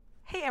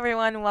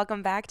everyone,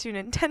 welcome back to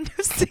Nintendo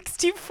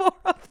 64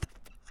 of the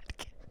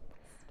podcast.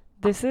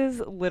 This is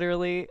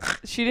literally,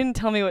 she didn't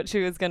tell me what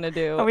she was going to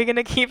do. Are we going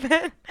to keep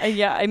it?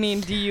 Yeah, I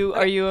mean,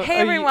 are you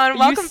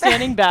welcome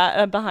standing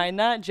behind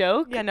that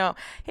joke? Yeah, no.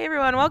 Hey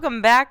everyone,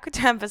 welcome back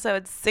to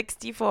episode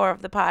 64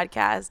 of the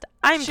podcast.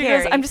 I'm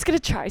Carrie. I'm just going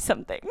to try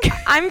something.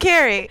 I'm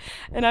Carrie.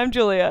 And I'm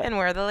Julia. And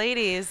we're the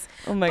ladies.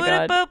 Oh my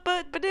God.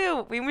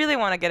 We really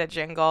want to get a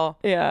jingle.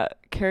 Yeah,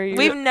 Carrie.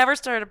 We've never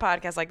started a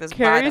podcast like this,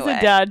 Carrie's by the way.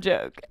 a dad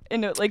joke.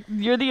 And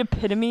you're the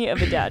epitome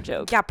of a dad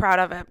joke. Yeah, proud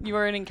of it. You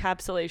are an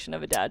encapsulation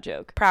of a dad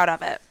joke. Proud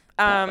of it.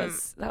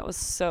 That was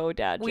so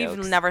dad jokes.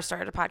 We've never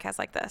started a podcast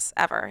like this,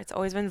 ever. It's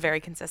always been very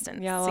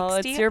consistent. Yeah, well,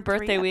 it's your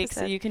birthday week,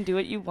 so you can do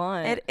what you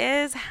want. It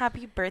is.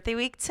 Happy birthday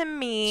week to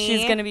me.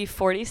 She's going to be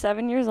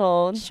 47 years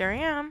old. Sure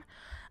am.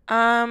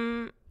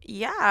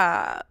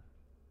 Yeah.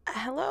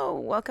 Hello,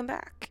 welcome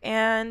back.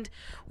 And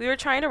we were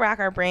trying to rack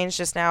our brains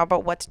just now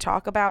about what to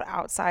talk about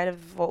outside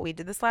of what we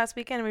did this last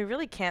weekend, and we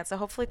really can't, so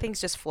hopefully things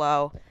just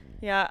flow.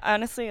 Yeah,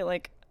 honestly,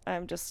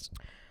 I'm just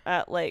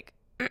at,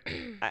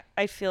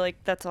 I feel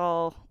like that's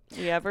all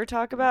we ever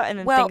talk about, and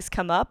then things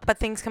come up.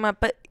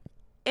 But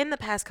in the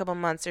past couple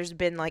months, there's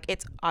been,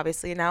 it's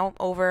obviously now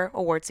over.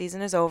 Award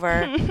season is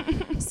over.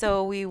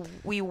 So we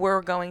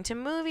were going to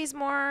movies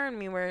more, and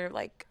we were,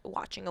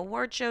 watching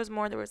award shows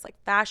more. There was,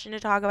 fashion to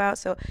talk about.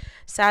 So,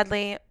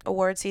 sadly,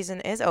 award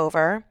season is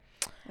over.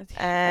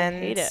 And I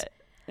hate it.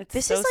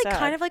 This so is, sad.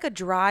 kind of, a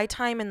dry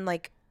time in,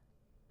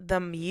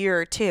 the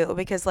year, too.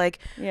 Because,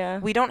 yeah.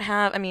 we don't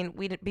have,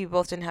 we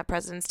both didn't have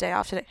President's Day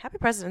off today. Happy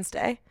President's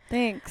Day.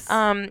 Thanks.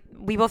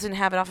 We both didn't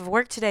have it off of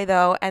work today,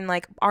 though. And,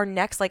 our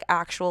next,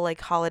 actual,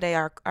 holiday,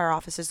 our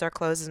offices are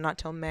closed is not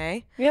till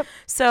May. Yep.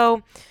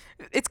 So,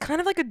 it's kind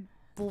of a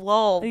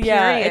lull period,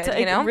 yeah,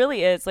 it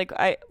really is.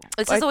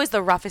 This is always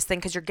the roughest thing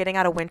because you're getting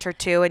out of winter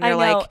too, and you're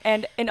I know.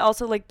 And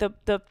also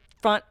the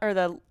front or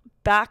the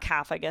back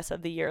half, I guess,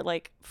 of the year,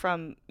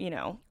 from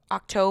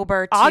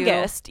October to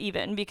August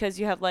even, because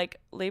you have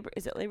Labor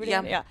Day?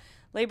 Yeah.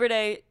 Labor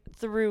Day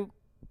through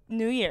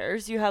New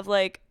Year's, you have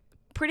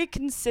pretty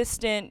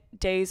consistent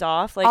days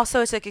off.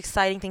 Also, it's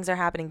exciting things are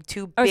happening.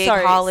 Big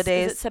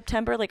holidays. Is it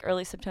September?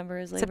 Early September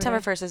is Labor September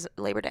Day? 1st is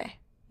Labor Day.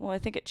 Well, I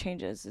think it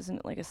changes.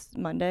 Isn't it a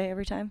Monday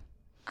every time?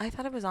 I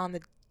thought it was on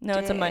the No,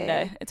 it's a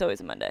Monday. It's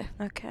always a Monday.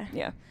 Okay.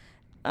 Yeah.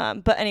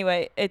 But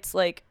anyway, it's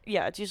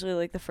it's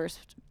usually the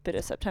first bit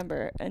of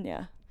September, and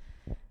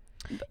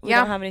we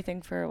don't have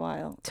anything for a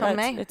while. Till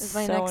May. It's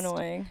so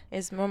annoying.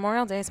 Is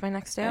Memorial Day is my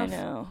next day off. I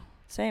know.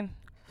 Same.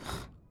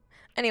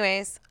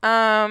 Anyways,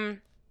 so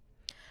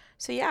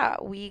yeah,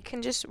 we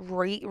can just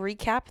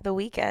recap the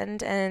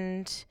weekend,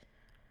 and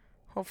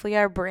hopefully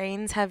our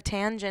brains have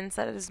tangents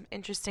that is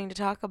interesting to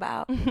talk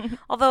about.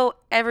 Although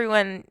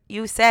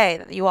you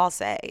all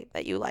say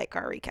that you like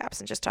our recaps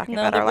and just talking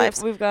about our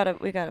lives. We got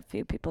a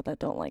few people that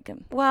don't like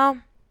him. Well,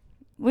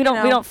 we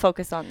don't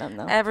focus on them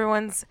though.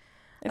 Everyone's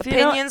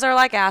opinions are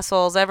like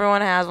assholes.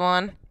 Everyone has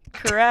one.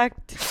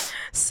 Correct.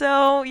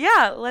 So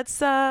yeah, let's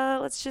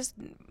just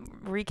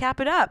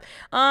recap it up.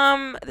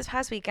 This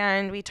past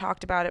weekend, we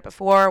talked about it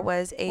before,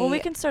 was Well, we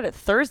can start at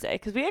Thursday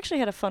because we actually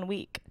had a fun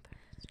week.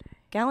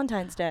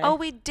 Valentine's Day. Oh,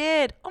 we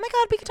did. Oh my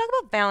God, we can talk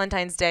about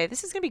Valentine's Day.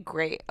 This is gonna be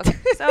great. Okay,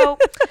 so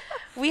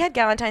we had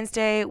Valentine's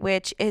Day,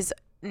 which is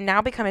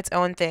now become its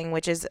own thing,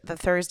 which is the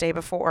day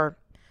before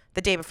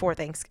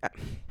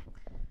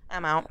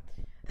I'm out.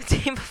 The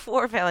day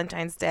before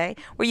Valentine's Day,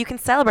 where you can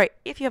celebrate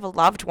if you have a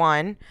loved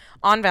one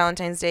on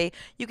Valentine's Day.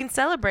 You can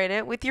celebrate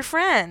it with your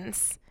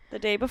friends. The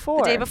day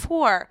before.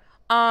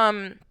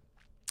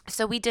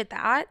 So we did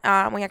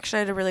that. We actually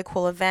had a really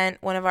cool event.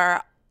 One of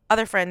our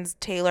other friends,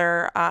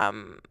 Taylor,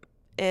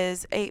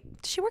 does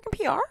she work in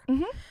PR?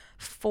 Mm-hmm.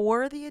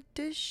 For the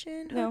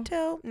Edition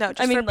Hotel? No,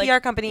 for a PR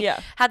company. Yeah.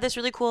 Had this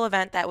really cool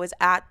event that was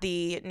at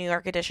the New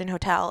York Edition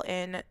Hotel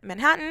in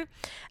Manhattan.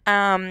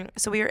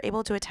 So we were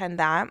able to attend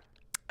that.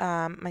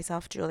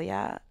 Myself,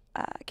 Julia,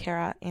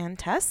 Kara, and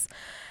Tess.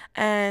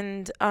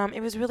 And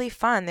it was really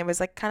fun. There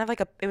was it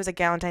was a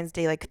Valentine's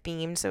Day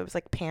theme, so it was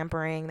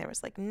pampering. There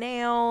was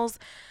nails,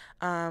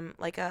 a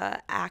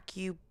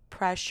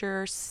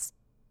acupressure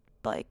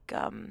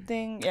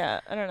thing.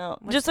 Yeah, I don't know.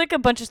 Just a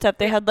bunch of stuff.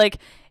 They had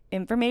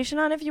information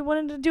on if you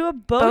wanted to do a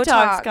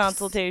Botox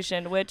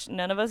consultation, which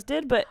none of us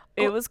did, but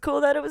it was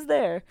cool that it was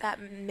there. That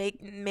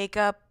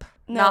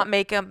not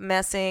makeup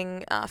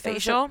messing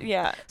facial.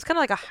 It's kind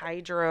of like a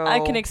hydro.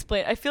 I can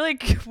explain. I feel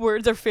like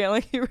words are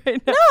failing you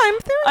right now. No, I'm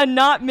through. A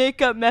not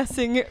makeup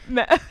messing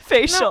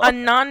facial. No, a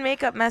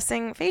non-makeup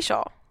messing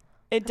facial.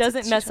 It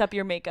doesn't mess up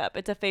your makeup.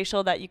 It's a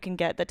facial that you can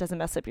get that doesn't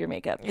mess up your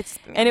makeup.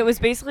 And it was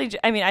basically,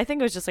 I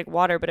think it was just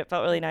water, but it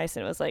felt really nice.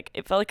 And it was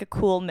it felt like a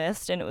cool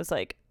mist. And it was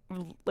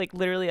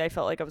literally, I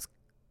felt like I was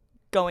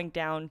going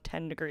down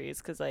 10 degrees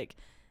because I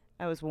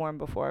was warm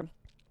before.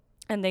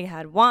 And they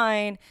had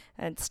wine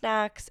and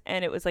snacks,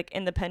 and it was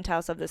in the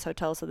penthouse of this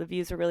hotel, so the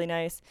views were really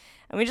nice.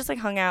 And we just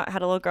hung out,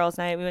 had a little girls'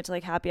 night. We went to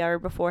happy hour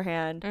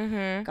beforehand,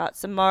 got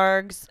some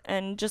margs,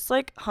 and just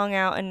hung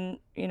out. And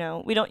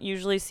we don't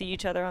usually see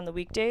each other on the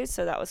weekdays,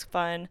 so that was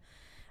fun.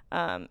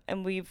 And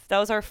that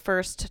was our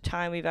first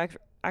time we've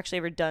actually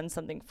ever done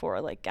something for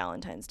like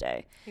Galentine's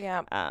Day.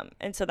 Yeah.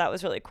 And so that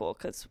was really cool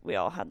because we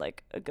all had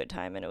like a good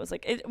time, and it was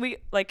like we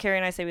like Carrie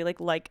and I say we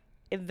like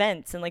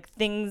events and like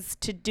things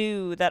to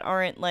do that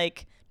aren't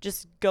like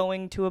just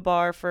going to a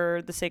bar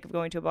for the sake of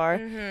going to a bar.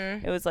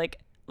 Mm-hmm. It was like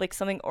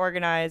something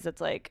organized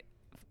that's like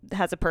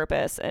has a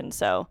purpose. And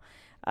so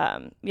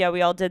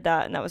we all did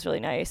that, and that was really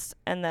nice.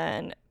 And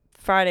then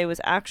Friday was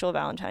actual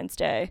Valentine's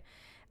Day,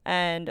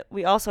 and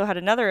we also had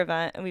another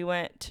event, and we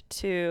went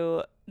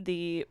to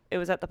it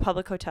was at the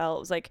public hotel. It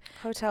was like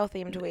hotel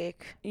themed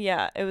week.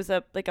 Yeah, it was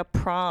a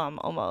prom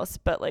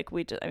almost, but like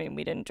we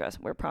didn't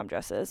wear prom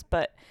dresses,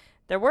 but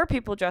there were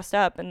people dressed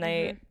up, and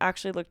they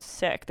actually looked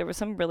sick. There was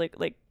some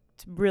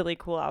really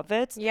cool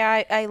outfits.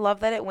 Yeah, I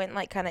love that it went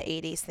like kind of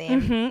 80s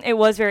theme. Mm-hmm. It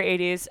was very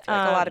 80s.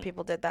 Like a lot of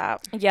people did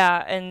that.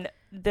 Yeah, and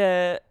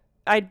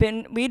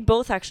we'd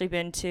both actually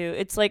been to,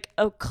 it's like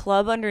a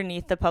club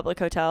underneath the public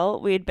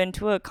hotel. We had been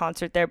to a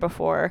concert there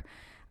before,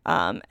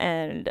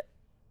 and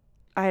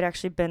I had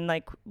actually been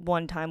like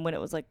one time when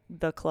it was like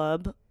the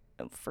club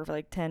for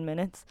like 10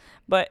 minutes,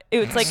 but it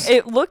was like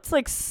it looked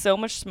like so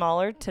much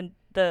smaller to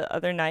the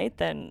other night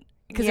than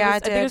I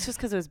think it was just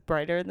because it was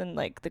brighter than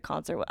like the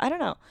concert. I don't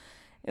know.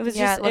 It was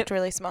it looked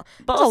really small.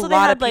 But also they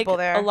had like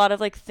a lot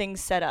of like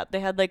things set up. They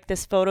had like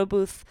this photo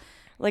booth,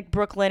 like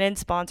Brooklinen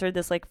sponsored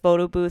this like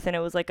photo booth, and it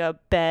was like a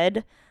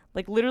bed,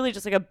 like literally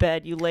just like a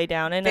bed you lay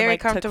down in. Very and like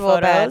comfortable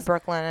took photos. bed,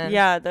 Brooklinen.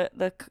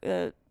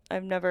 Yeah,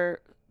 I've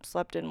never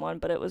slept in one,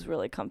 but it was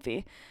really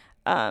comfy.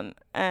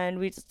 And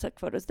we just took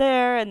photos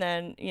there, and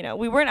then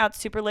we weren't out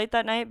super late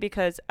that night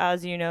because,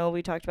 as you know,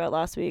 we talked about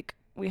last week,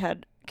 we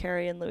had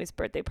Carrie and Louis'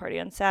 birthday party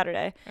on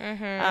Saturday.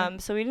 Mm-hmm.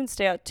 So we didn't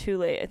stay out too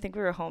late. I think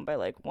we were home by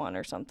like 1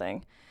 or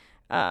something.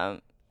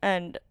 But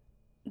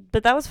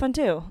that was fun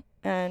too.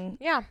 And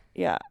yeah.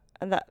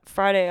 And that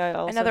Friday I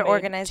also another made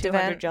organized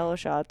 200 event. Jell-O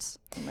shots.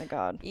 Oh my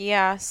god.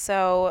 Yeah.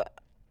 So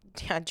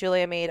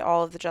Julia made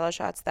all of the Jell-O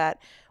shots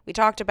that we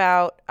talked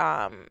about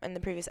in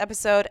the previous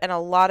episode, and a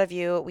lot of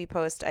you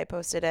I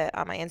posted it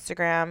on my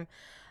Instagram.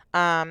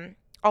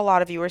 A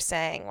lot of you were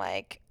saying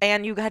like,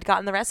 and you had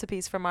gotten the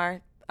recipes from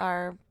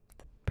our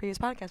previous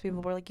podcast.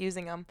 People were like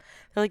using them.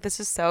 They're like, this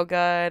is so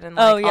good, and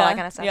like all that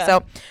kind of stuff. Yeah.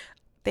 So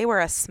they were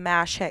a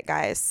smash hit,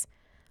 guys.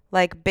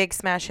 Like big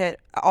smash hit.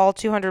 All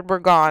 200 were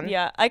gone.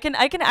 Yeah, I can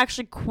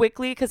actually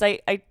quickly, because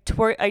I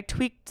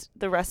tweaked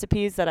the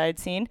recipes that I had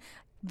seen,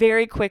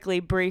 very quickly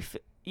brief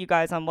you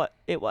guys on what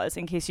it was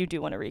in case you do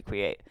want to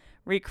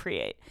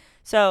recreate.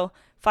 So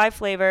 5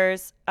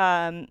 flavors.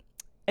 And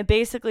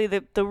basically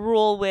the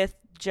rule with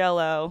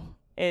Jell-O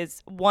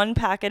is 1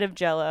 packet of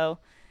Jell-O.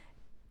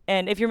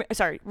 And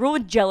rule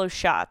with Jell-O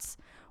shots,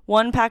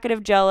 1 packet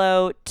of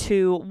Jell-O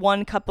to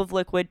 1 cup of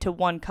liquid to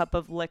 1 cup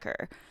of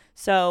liquor.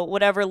 So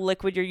whatever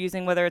liquid you're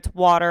using, whether it's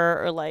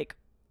water or like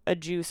a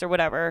juice or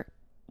whatever,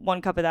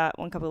 1 cup of that,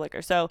 1 cup of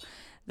liquor. So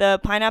the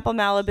pineapple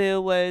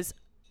Malibu was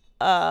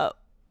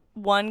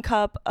 1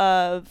 cup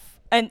of,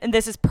 and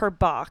this is per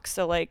box.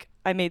 So like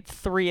I made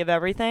 3 of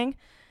everything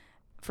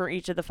for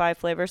each of the 5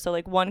 flavors. So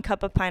like 1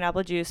 cup of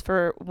pineapple juice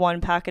for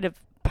 1 packet of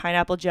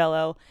pineapple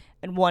Jell-O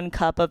and 1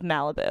 cup of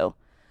Malibu.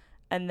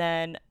 And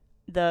then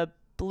the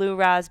blue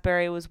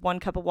raspberry was 1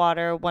 cup of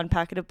water, 1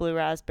 packet of blue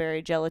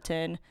raspberry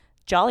gelatin,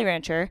 Jolly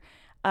Rancher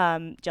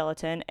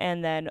gelatin,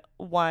 and then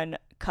 1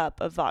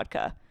 cup of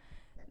vodka.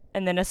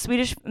 And then a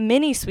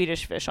mini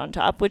Swedish fish on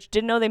top, which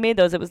didn't know they made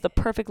those. It was the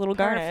perfect little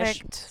garnish.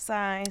 Perfect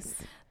size.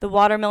 The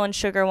watermelon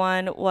sugar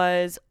one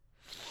was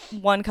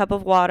 1 cup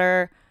of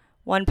water,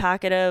 1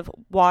 packet of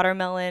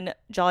watermelon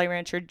Jolly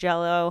Rancher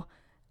Jell-O,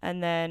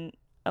 and then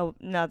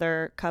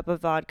another cup of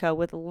vodka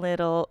with a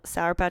little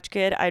Sour Patch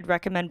Kid. I'd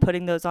recommend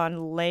putting those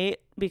on late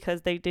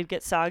because they did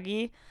get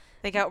soggy.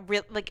 They got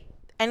like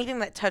anything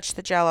that touched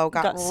the Jell-O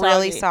got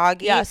really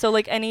soggy. Yeah, so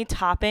like any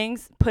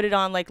toppings, put it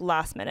on like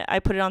last minute. I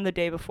put it on the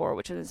day before,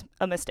 which is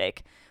a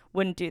mistake.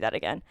 Wouldn't do that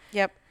again.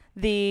 Yep.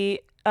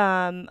 The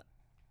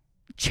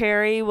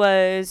cherry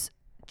was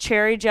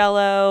cherry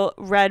Jell-O,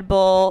 Red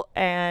Bull,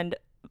 and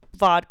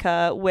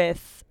vodka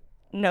with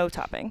no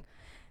topping.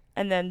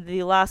 And then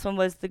the last one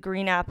was the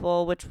green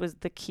apple, which was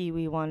the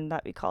kiwi one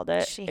that we called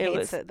it. She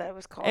hates it. That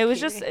was called kiwi. It was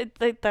kiwi.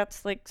 just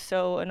that's like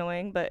so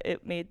annoying, but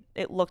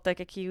it looked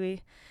like a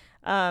kiwi.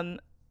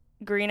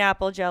 Green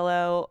apple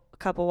Jell-O, a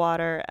cup of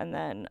water, and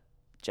then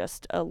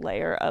just a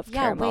layer of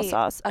caramel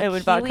sauce. A kiwi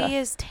vodka.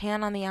 is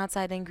tan on the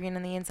outside and green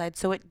on the inside,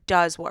 so it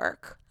does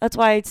work. That's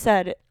why I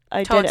said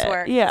I did it.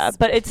 Works. Yeah,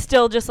 but it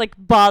still just like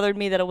bothered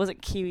me that it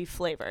wasn't kiwi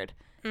flavored.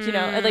 You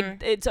know,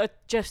 like it's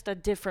just a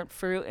different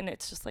fruit, and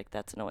it's just like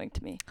that's annoying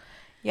to me.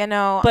 Yeah,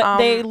 no. But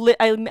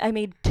I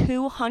made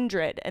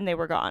 200 and they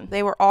were gone.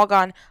 They were all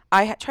gone.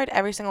 I tried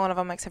every single one of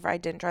them except for I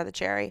didn't try the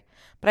cherry.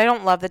 But I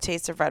don't love the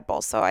taste of Red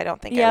Bull, so I don't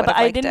think I would have liked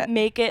it. Yeah, but I didn't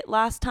make it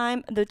last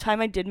time. The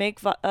time I did make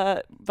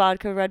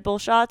vodka Red Bull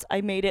shots,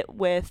 I made it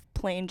with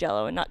plain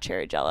Jell-O and not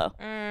cherry Jell-O.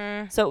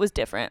 So it was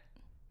different.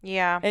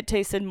 Yeah. It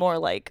tasted more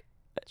like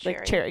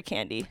cherry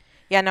candy.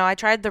 Yeah, no, I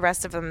tried the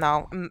rest of them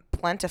though.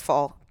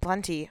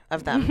 Plenty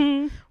of them.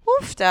 Mm-hmm.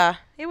 Oofta.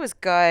 It was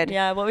good.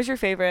 Yeah. What was your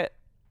favorite?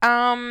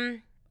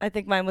 I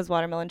think mine was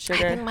watermelon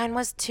sugar. I think mine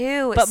was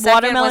too. But Second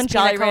watermelon was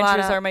Jolly Jolly Ranchers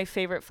Ranchers are my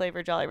favorite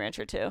flavor Jolly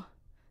Rancher too.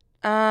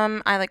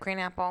 I like green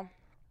apple.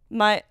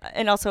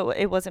 And also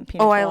it wasn't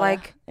peanut. Oh,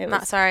 colada. I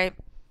like. Sorry.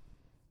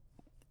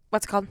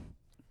 What's it called?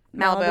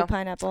 Malibu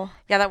pineapple.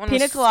 Yeah, that one.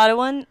 Pina colada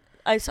one.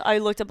 I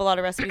looked up a lot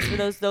of recipes for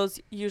those. Those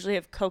usually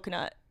have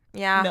coconut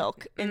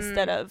milk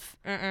instead of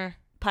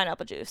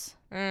pineapple juice.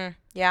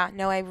 Yeah.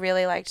 No, I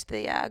really liked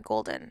the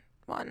golden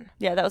one.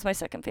 Yeah, that was my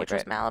second favorite.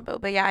 Which was Malibu.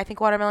 But yeah, I think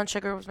watermelon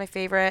sugar was my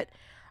favorite.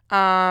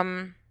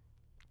 So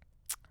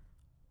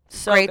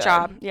great good.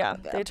 job. Yeah,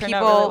 they turned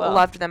People out really well.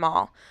 loved them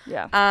all.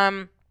 Yeah.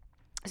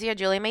 So yeah,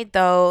 Julia made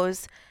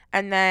those,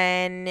 and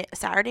then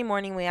Saturday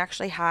morning we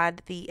actually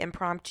had the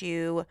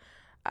impromptu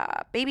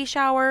baby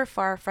shower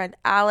for our friend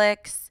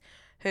Alex,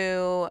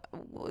 who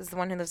was the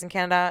one who lives in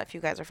Canada. If you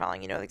guys are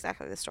following, you know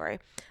exactly the story.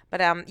 But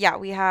yeah,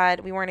 we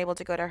weren't able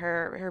to go to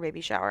her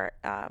baby shower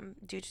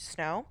due to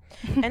snow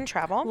and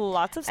travel.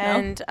 Lots of snow.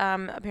 And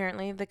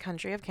apparently the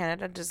country of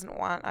Canada doesn't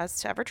want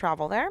us to ever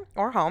travel there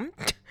or home.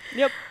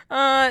 Yep.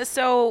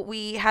 So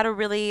we had a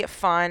really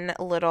fun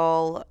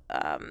little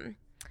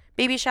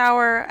baby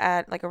shower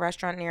at like a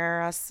restaurant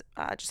near us.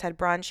 Just had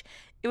brunch.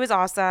 It was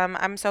awesome.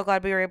 I'm so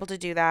glad we were able to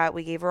do that.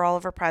 We gave her all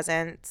of her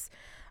presents.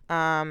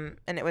 And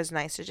it was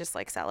nice to just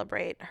like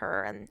celebrate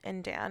her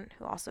and Dan,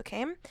 who also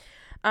came.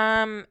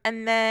 And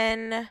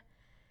then,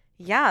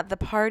 yeah, the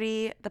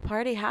party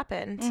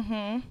happened.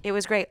 Mm-hmm. It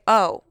was great.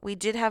 Oh, we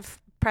did have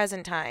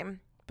present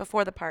time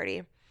before the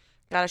party.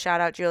 Got to shout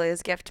out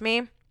Julia's gift to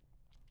me.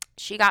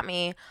 She got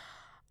me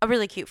a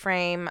really cute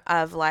frame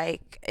of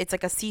like, it's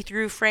like a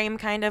see-through frame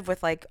kind of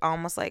with like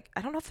almost like,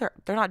 I don't know if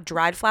they're not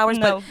dried flowers,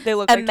 but they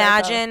look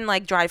imagine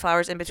like dried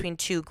flowers in between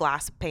two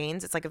glass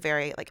panes. It's like a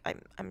very like,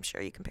 I'm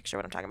sure you can picture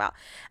what I'm talking about.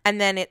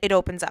 And then it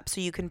opens up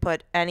so you can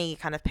put any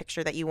kind of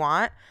picture that you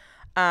want.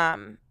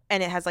 And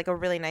it has like a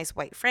really nice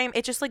white frame.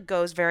 It just like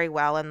goes very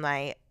well in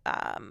my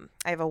I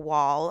have a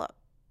wall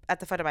at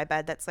the foot of my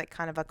bed that's like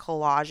kind of a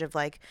collage of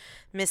like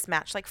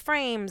mismatched like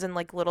frames and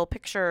like little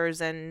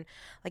pictures and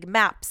like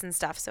maps and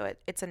stuff. So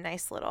it's a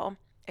nice little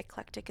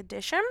eclectic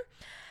addition.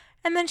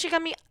 And then she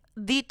got me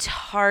the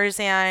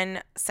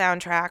Tarzan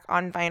soundtrack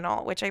on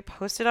vinyl, which I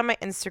posted on my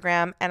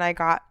Instagram, and I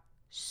got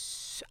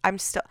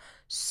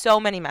so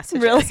many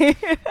messages. Really?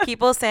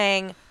 People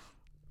saying,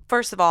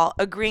 first of all,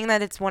 agreeing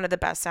that it's one of the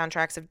best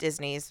soundtracks of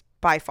Disney's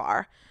by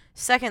far.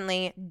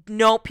 Secondly,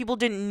 no, people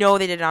didn't know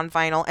they did it on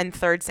vinyl. And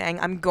third, saying,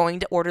 I'm going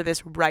to order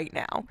this right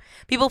now.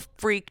 People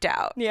freaked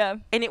out. Yeah.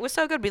 And it was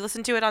so good. We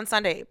listened to it on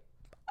Sunday.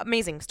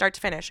 Amazing. Start to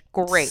finish.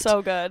 Great.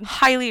 So good.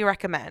 Highly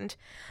recommend.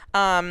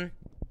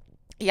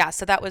 Yeah,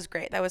 so that was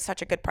great. That was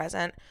such a good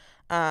present.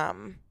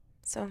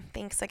 So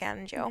thanks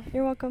again, Joe.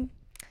 You're welcome.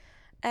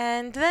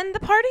 And then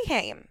the party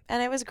came,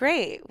 and it was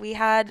great. We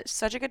had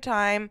such a good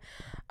time.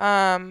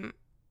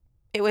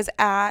 It was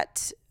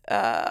at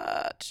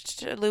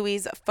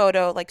Louis'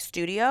 photo like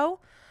studio,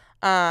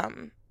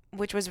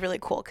 which was really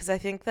cool because I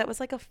think that was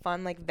like a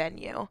fun like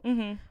venue.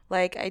 Mm-hmm.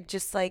 Like I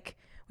just like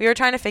we were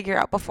trying to figure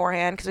out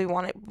beforehand because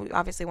we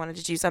obviously wanted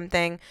to do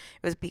something. It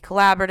was be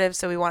collaborative,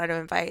 so we wanted to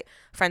invite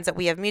friends that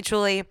we have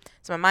mutually,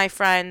 some of my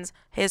friends,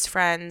 his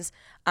friends.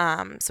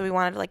 So we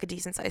wanted like a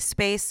decent sized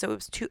space. So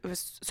it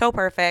was so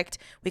perfect.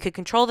 We could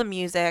control the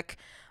music.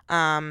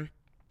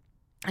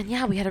 And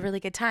yeah, we had a really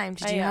good time.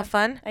 Did you have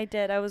fun? I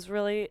did. I was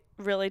really,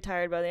 really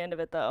tired by the end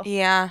of it, though.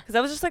 Yeah. Because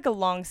that was just like a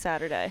long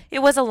Saturday. It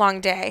was a long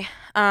day.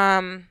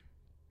 And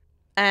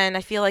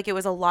I feel like it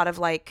was a lot of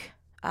like,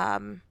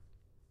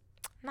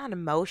 not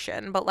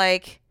emotion, but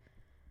like.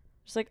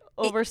 Just like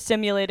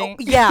overstimulating.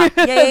 Yeah.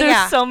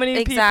 There's so many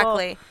people.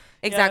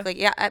 Exactly.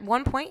 Yeah. At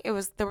one point, there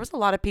was a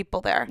lot of people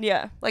there.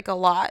 Yeah. Like a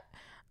lot.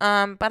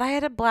 But I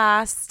had a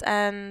blast.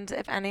 And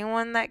if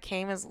anyone that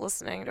came is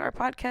listening to our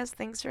podcast,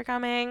 thanks for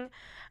coming.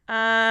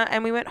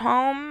 And we went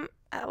home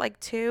at like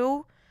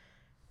 2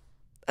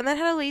 and then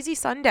had a lazy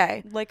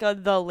Sunday. Like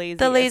the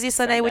lazy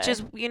Sunday, which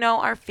is,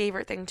 our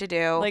favorite thing to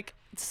do. Like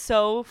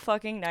so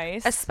fucking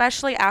nice.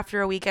 Especially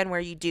after a weekend where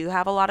you do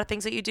have a lot of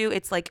things that you do.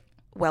 It's like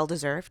well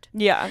deserved.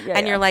 Yeah.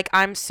 And you're like,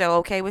 I'm so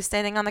okay with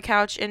standing on the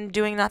couch and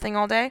doing nothing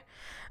all day.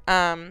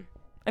 I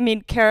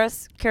mean, Kara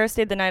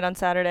stayed the night on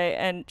Saturday,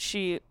 and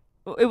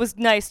it was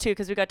nice too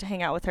because we got to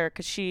hang out with her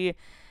because she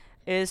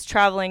is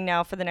traveling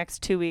now for the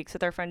next 2 weeks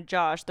with our friend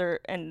Josh. They're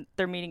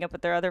meeting up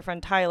with their other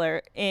friend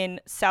Tyler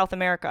in South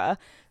America.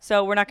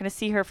 So we're not going to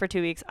see her for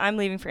 2 weeks. I'm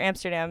leaving for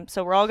Amsterdam.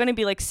 So we're all going to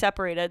be like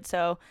separated.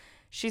 So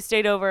she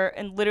stayed over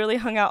and literally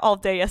hung out all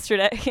day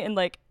yesterday and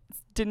like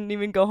didn't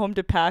even go home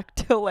to pack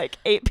till like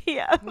 8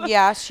 p.m.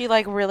 Yeah, she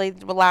like really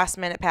last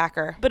minute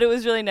packer. But it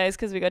was really nice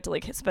because we got to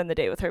like spend the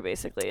day with her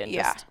basically and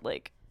just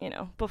like,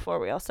 before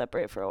we all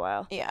separate for a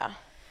while. Yeah.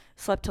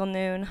 Slept till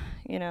noon.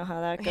 You know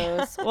how that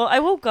goes. Well, I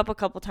woke up a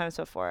couple times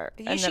before.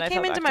 She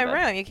came into my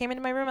room. You came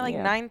into my room at like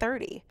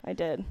 9:30. I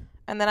did.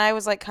 And then I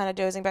was like kind of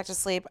dozing back to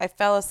sleep. I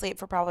fell asleep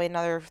for probably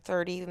another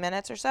 30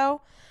 minutes or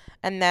so.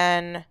 And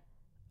then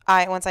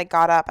once I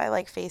got up, I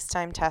like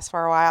FaceTime Tess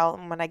for a while.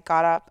 And when I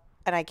got up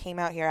and I came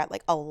out here at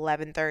like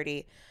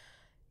 11:30,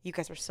 you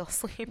guys were still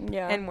asleep.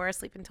 Yeah. And we're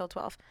asleep until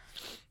 12.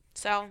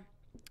 So,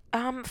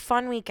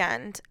 fun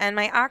weekend. And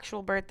my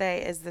actual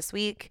birthday is this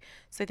week.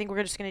 So I think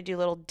we're just going to do a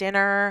little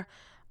dinner.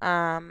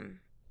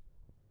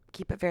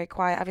 Keep it very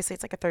quiet. Obviously,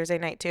 it's like a Thursday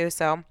night too.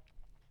 So,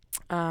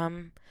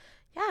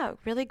 yeah,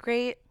 really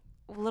great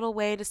little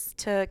way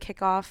to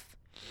kick off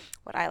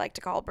what I like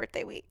to call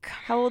birthday week.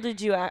 How old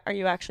are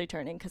you actually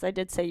turning? Because I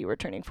did say you were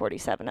turning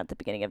 47 at the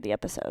beginning of the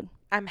episode.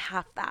 I'm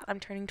half that. I'm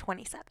turning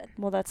 27.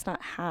 Well, that's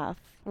not half.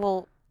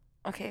 Well,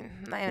 okay,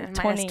 minus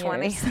 20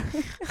 20.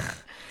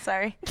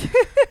 Sorry.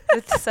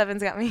 The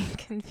 7's got me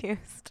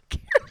confused.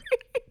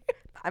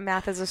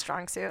 Math is a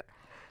strong suit.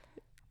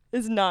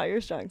 It's not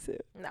your strong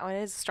suit. No,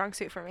 it is a strong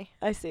suit for me.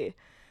 I see.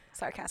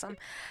 Sarcasm.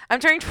 I'm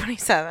turning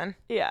 27.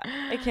 Yeah,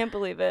 I can't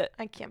believe it.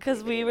 I can't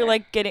because believe it we were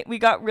like we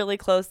got really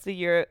close the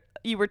year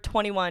you were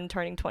 21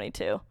 turning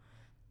 22.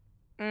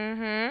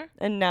 Mm-hmm.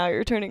 And now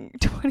you're turning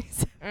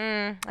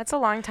 27. That's a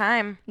long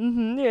time.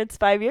 Mm-hmm. Yeah, it's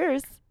 5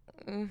 years.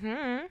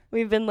 Mm-hmm.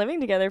 We've been living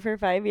together for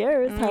 5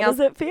 years. How does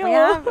it feel?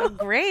 Yeah,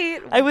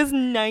 great. I was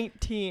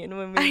 19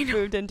 when we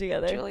moved in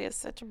together. Julia's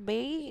such a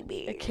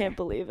baby. I can't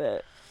believe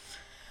it.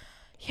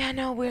 Yeah,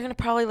 no, we're gonna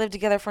probably live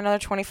together for another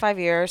 25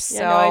 years. Yeah,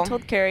 so. no, I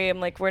told Carrie, I'm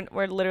like,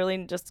 we're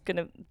literally just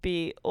gonna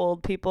be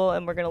old people,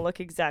 and we're gonna look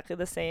exactly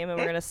the same, and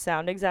we're gonna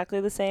sound exactly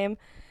the same,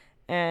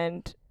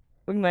 and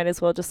we might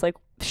as well just like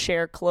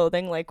share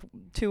clothing, like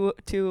two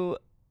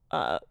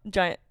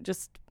giant,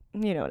 just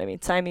you know what I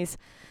mean, Siamese.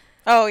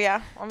 Oh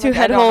yeah, two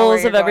head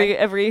holes of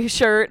every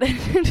shirt.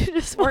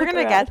 Just we're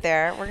gonna get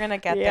there. We're gonna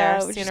get there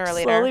sooner or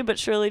later. Slowly but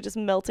surely, just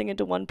melting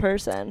into one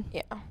person.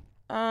 Yeah.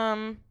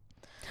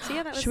 So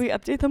yeah, should we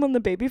update them on the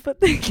baby foot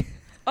thing?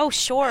 Oh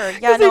sure,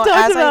 yeah. No, we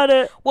talked about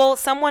it. Well,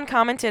 someone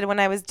commented when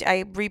I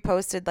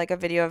reposted like a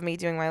video of me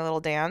doing my little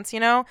dance,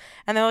 and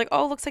they're like,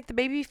 "Oh, looks like the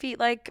baby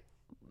feet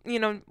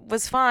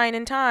was fine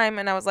in time,"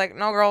 and I was like,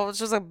 "No, girl, it's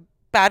just a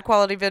bad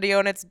quality video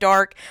and it's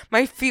dark.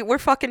 My feet were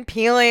fucking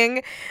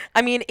peeling.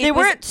 I mean, they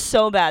weren't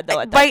so bad though.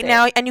 At that right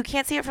now, and you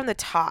can't see it from the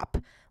top.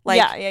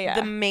 Like, yeah.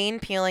 The main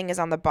peeling is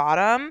on the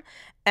bottom,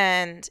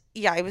 and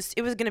yeah, it was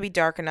gonna be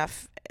dark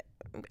enough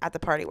at the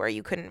party where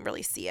you couldn't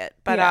really see it.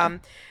 But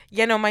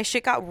my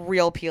shit got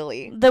real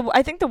peely.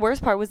 I think the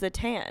worst part was the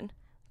tan.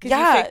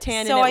 Yeah, you fake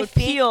tan so and it would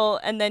peel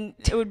and then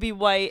it would be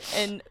white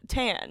and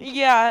tan.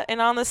 Yeah, and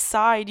on the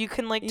side you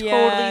can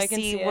totally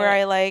see where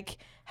I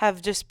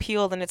have just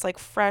peeled and it's like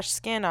fresh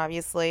skin.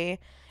 Obviously,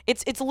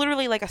 it's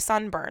literally like a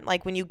sunburn.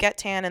 Like when you get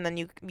tan and then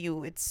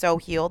you it's so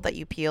healed that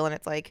you peel and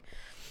it's like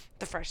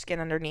the fresh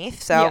skin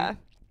underneath. So. Yeah.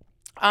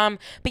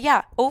 But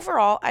yeah,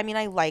 overall, I mean,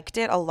 I liked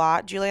it a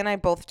lot. Julia and I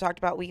both talked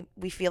about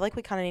we feel like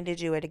we kind of need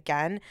to do it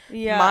again.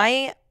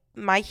 Yeah.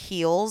 My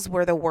heels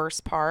were the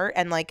worst part,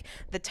 and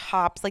the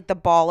tops, the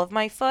ball of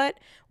my foot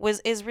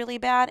is really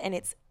bad, and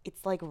it's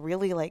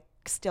really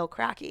still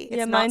cracky.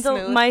 It's not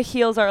smooth. My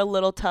heels are a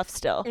little tough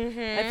still.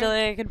 Mm-hmm. I feel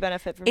like I could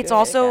benefit from. It's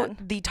also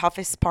the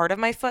toughest part of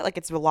my foot.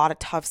 It's a lot of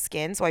tough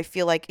skin, so I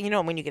feel like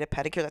when you get a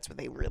pedicure, that's where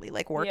they really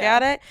work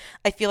at it.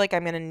 I feel like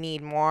I'm gonna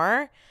need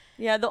more.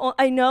 Yeah,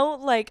 I know,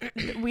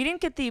 we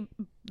didn't get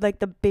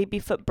the baby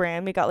foot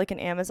brand. We got an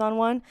Amazon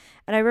one,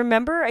 and I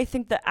remember I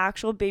think the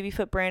actual baby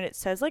foot brand, it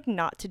says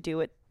not to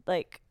do it.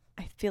 I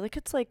feel like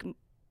it's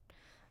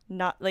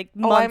not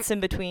months in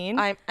between.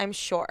 I'm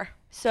sure.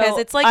 So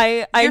it's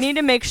I need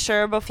to make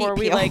sure before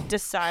we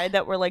decide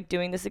that we're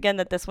doing this again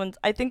that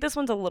I think this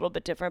one's a little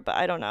bit different, but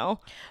I don't know.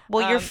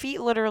 Well, your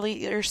feet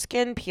your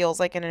skin peels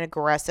at an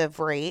aggressive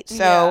rate.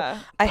 So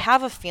I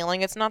have a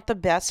feeling it's not the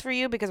best for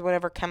you because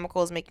whatever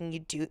chemical is making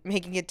it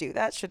do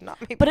that should not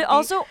be. But it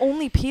also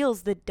only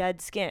peels the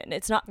dead skin.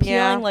 It's not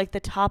peeling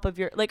the top of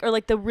your or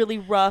the really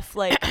rough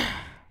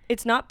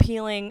it's not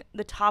peeling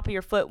the top of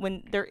your foot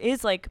when there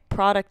is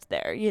product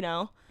there,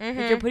 Mm-hmm.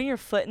 You're putting your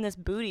foot in this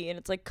booty and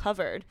it's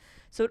covered.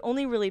 So it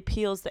only really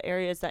peels the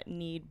areas that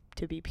need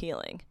to be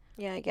peeling.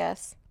 Yeah, I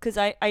guess. Because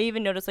I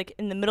even noticed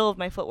in the middle of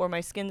my foot where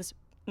my skin's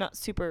not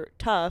super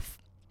tough,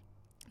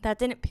 that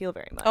didn't peel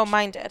very much. Oh,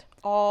 mine did.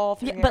 All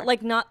through here.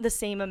 But not the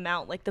same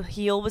amount. The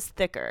heel was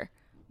thicker.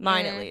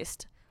 Mine at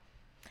least.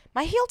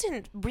 My heel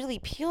didn't really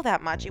peel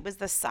that much. It was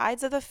the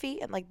sides of the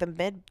feet and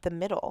the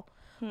middle.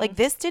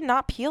 This did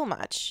not peel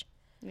much.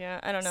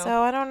 Yeah, I don't know.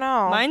 So I don't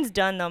know. Mine's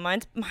done though.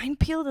 Mine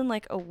peeled in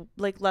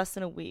less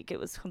than a week. It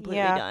was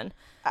completely done.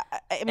 I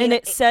mean, and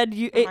it said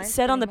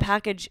on the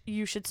package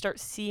you should start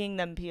seeing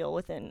them peel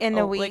within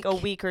a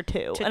week or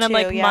two. And I'm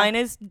mine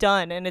is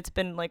done and it's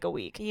been a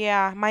week.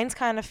 Yeah, mine's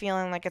kind of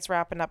feeling like it's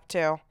wrapping up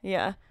too.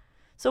 Yeah.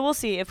 So we'll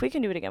see. If we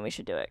can do it again, we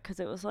should do it because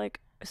it was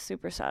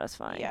super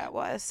satisfying. Yeah, it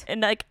was.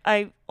 And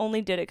I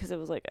only did it because it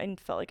was I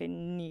felt like I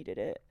needed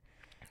it.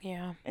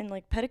 Yeah. And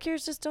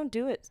pedicures just don't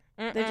do it.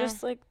 Mm-mm. They're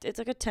just it's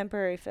a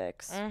temporary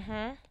fix.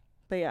 Mm-hmm.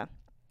 But yeah.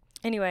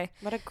 Anyway.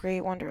 What a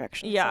great One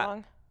Direction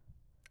song.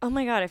 Oh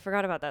my God, I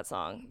forgot about that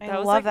song. I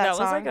love that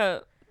song.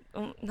 That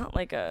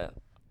was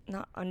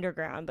not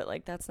underground, but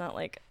that's not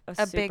a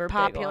super big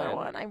popular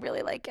one. I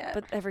really like it.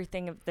 But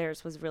everything of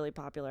theirs was really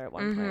popular at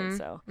one point.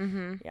 So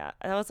yeah,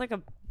 that was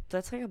a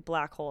that's like a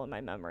black hole in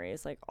my memory.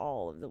 Is like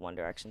all of the One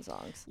Direction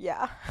songs.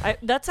 Yeah.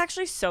 That's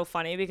actually so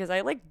funny because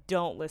I like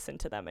don't listen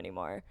to them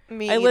anymore.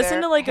 Me I either.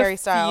 listen to like Harry a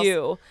Styles.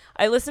 few.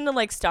 I listen to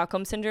like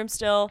Stockholm Syndrome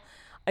still.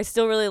 I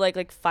still really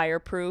like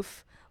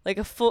Fireproof. Like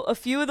a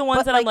few of the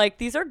ones that I'm like,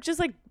 these are just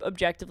like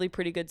objectively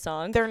pretty good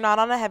songs. They're not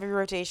on a heavy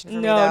rotation for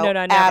me No, though,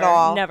 never, at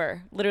all.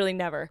 Never, literally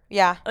never.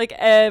 Yeah. Like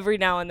every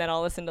now and then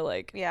I'll listen to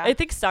like. Yeah. I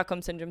think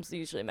Stockholm Syndrome's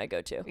usually my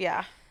go-to.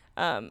 Yeah.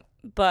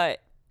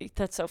 But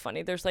that's so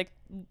funny. There's like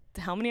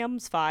how many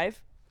albums?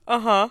 5.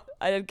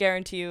 I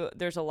guarantee you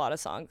there's a lot of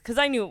songs because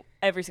I knew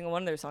every single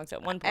one of their songs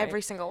at one point.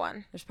 Every single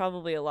one. There's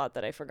probably a lot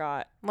that I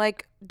forgot.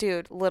 Like,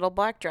 dude, Little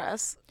Black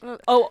Dress.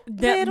 Oh,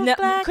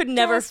 Black could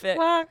never dress fit.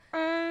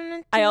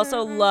 I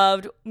also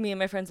me and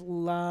my friends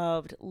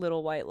loved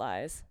Little White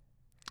Lies.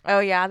 Oh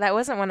yeah, that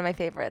wasn't one of my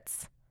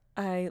favorites.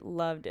 I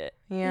loved it.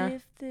 Yeah.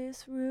 If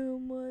this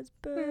room was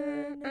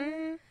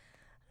burning,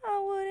 I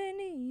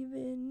wouldn't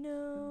even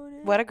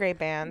notice. What a great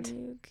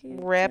band.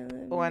 Rip,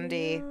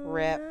 1D,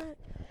 rip.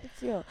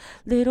 It's your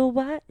Little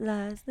White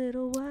Lies,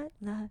 Little White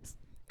Lies.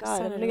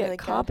 God, I'm gonna get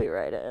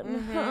copyrighted.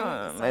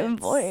 My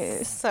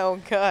voice. So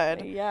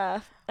good.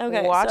 Yeah.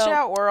 Okay. Watch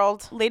out,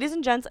 world. Ladies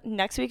and gents,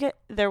 next week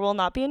there will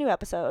not be a new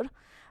episode.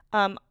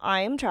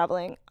 I am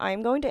traveling. I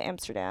am going to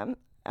Amsterdam.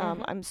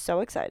 I'm so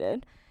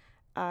excited.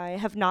 I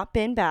have not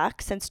been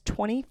back since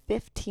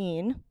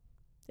 2015.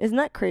 Isn't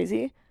that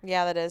crazy?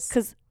 Yeah, that is.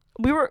 Because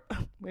we were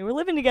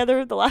living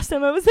together the last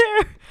time I was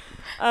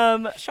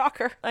there.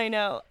 Shocker. I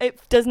know. It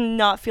does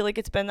not feel like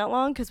it's been that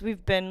long because we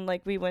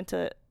went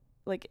to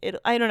like it.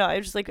 I don't know. I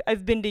just like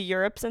I've been to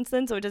Europe since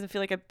then, so it doesn't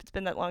feel like it's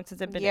been that long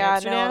since I've been to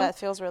Amsterdam. Yeah, no, that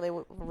feels really,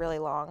 really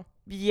long.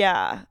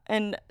 Yeah,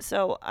 and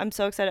so I'm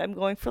so excited. I'm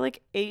going for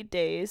like 8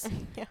 days.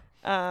 Yeah.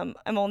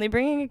 I'm only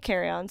bringing a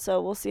carry-on,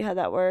 so we'll see how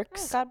that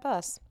works. Oh, God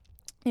bless.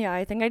 Yeah,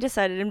 I think I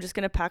decided I'm just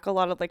gonna pack a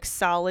lot of like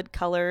solid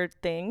colored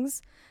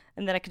things,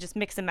 and then I could just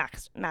mix and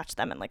match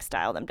them and like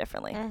style them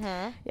differently.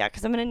 Yeah,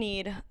 because I'm gonna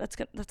need that's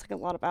like a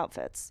lot of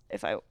outfits.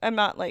 I'm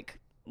not like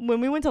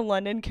when we went to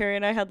London, Carrie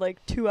and I had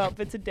like 2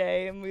 outfits a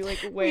day, and we like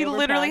we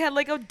literally had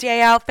like a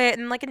day outfit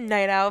and like a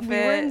night outfit. We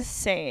were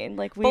insane.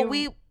 Like but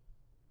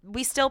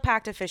we still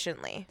packed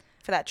efficiently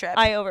for that trip.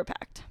 I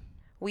overpacked.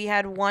 We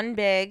had one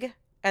big,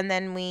 and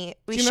then we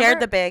shared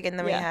the big, and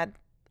then we had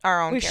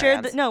our own. We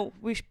shared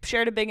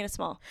a big and a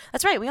small.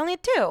 That's right. We only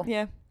had 2.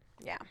 Yeah.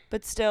 Yeah.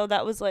 But still,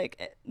 that was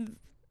like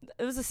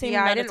it was the same.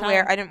 Yeah, amount of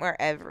time. I didn't wear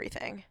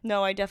everything.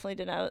 No, I definitely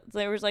didn't.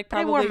 There was like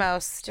probably I wore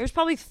most. There was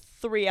probably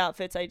 3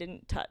 outfits I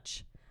didn't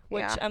touch,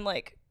 which I'm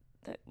like,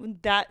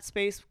 that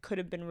space could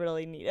have been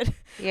really needed.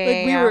 Yeah,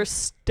 like we were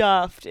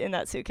stuffed in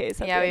that suitcase.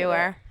 Yeah, we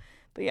were.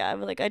 But yeah,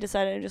 I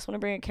decided I just want to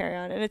bring a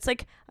carry-on, and it's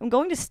like I'm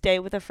going to stay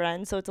with a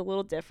friend, so it's a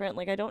little different.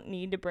 Like I don't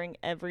need to bring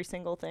every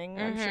single thing.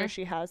 I'm sure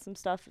she has some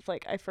stuff if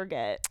like I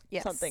forget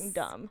something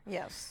dumb.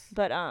 Yes.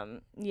 But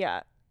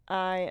yeah,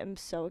 I am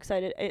so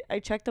excited. I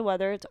checked the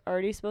weather. It's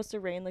already supposed to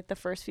rain like the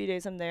first few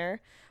days I'm there.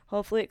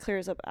 Hopefully it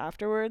clears up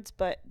afterwards,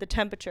 but the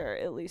temperature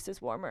at least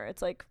is warmer.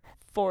 It's like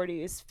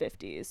 40s,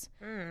 50s.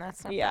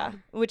 That's not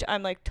bad. Which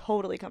I'm like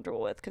totally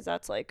comfortable with because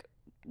that's like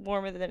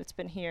warmer than it's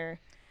been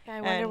here. Yeah,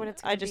 I wonder what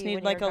it's gonna I just be need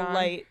when like you're a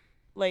gone.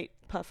 light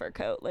puffer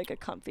coat, like a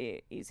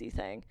comfy, easy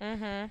thing.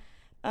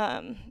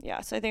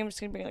 Yeah, so I think I'm just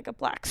gonna bring like a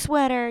black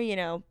sweater,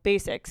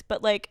 basics.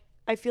 But like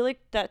I feel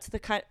like that's the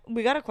kind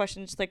we got a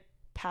question just like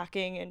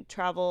packing and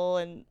travel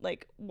and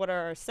like what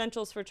are our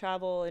essentials for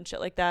travel and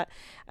shit like that.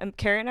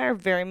 Carrie and I are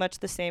very much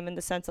the same in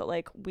the sense that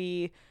like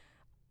we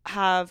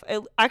have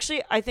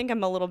actually I think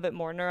I'm a little bit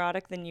more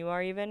neurotic than you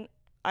are even.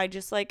 I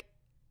just like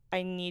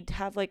I need to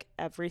have like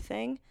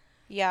everything.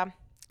 Yeah.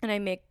 And I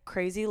make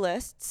crazy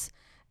lists,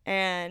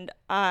 and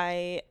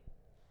I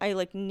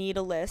like need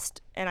a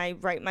list, and I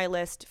write my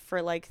list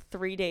for like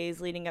 3 days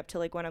leading up to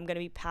like when I'm going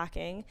to be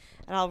packing,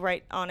 and I'll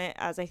write on it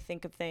as I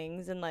think of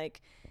things, and like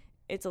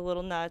it's a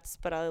little nuts,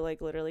 but I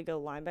like literally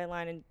go line by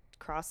line and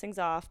cross things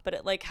off, but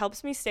it like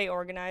helps me stay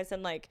organized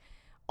and like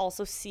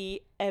also see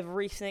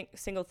every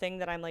single thing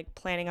that I'm like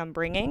planning on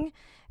bringing,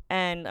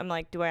 and I'm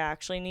like, do I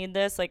actually need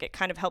this? Like it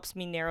kind of helps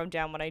me narrow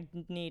down what I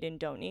need and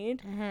don't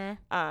need.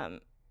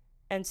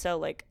 And so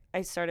like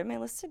I started my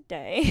list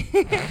today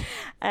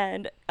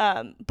and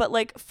but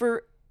like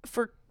for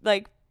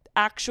like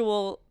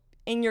actual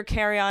in your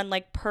carry-on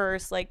like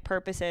purse like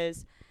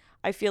purposes,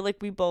 I feel like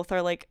we both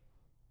are like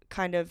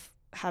kind of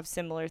have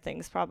similar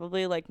things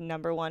probably. Like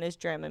number 1 is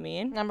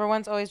Dramamine. Number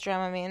 1's always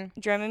Dramamine.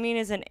 Dramamine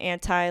is an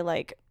anti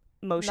like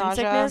motion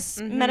Nausea.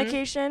 sickness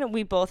medication.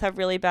 We both have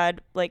really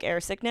bad like air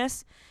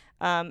sickness.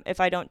 If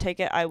I don't take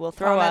it, I will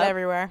throw up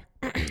everywhere.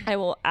 I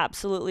will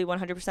absolutely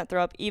 100%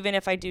 throw up. Even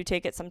if I do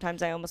take it,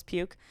 sometimes I almost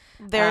puke.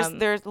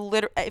 There's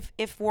literally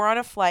if we're on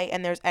a flight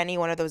and there's any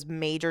one of those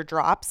major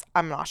drops,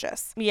 I'm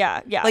nauseous. Yeah.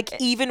 Like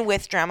even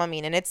with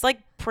Dramamine, and it's like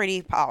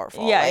pretty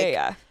powerful.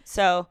 Yeah.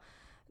 So,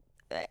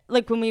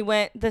 like when we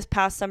went this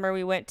past summer,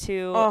 we went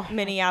to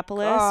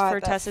Minneapolis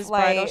for Tessa's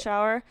bridal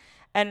shower,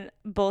 And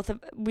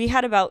we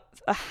had about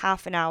a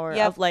half an hour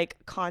of like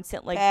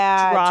constant like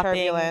bad dropping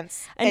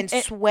turbulence and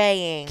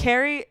swaying.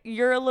 Carrie,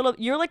 you're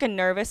like a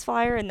nervous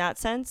flyer in that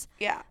sense.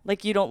 Yeah.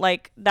 Like you don't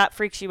like that,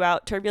 freaks you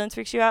out. Turbulence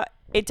freaks you out.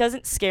 It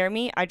doesn't scare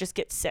me. I just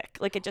get sick.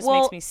 Like it just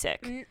makes me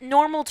sick.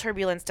 Normal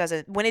turbulence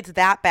doesn't. When it's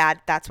that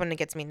bad, that's when it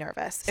gets me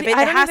nervous. See,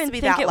 I don't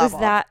even think it was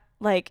that,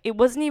 like, it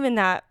wasn't even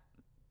that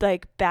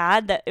like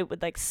bad that it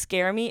would like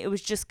scare me. It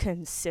was just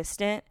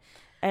consistent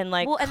and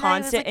like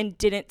constant and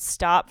didn't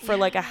stop for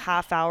like a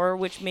half hour,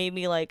 which made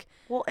me like,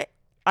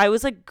 I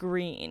was like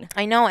green.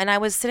 I know. And I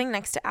was sitting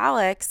next to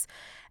Alex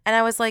and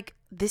I was like,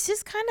 this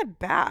is kind of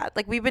bad.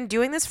 Like, we've been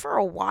doing this for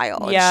a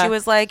while. Yeah. And she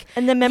was like,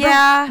 and then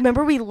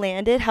remember we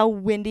landed, how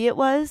windy it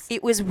was?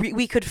 It was,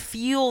 we could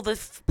feel the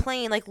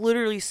plane like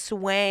literally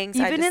swaying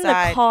side even to in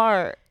side. The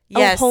car.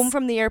 Yes. Home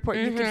from the airport,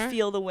 you could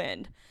feel the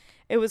wind.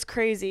 It was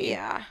crazy.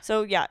 Yeah.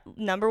 So, yeah,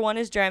 number 1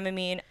 is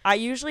Dramamine. I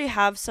usually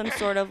have some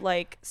sort of,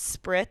 like,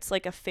 spritz,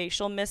 like a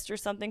facial mist or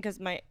something, because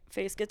my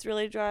face gets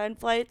really dry on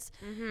flights.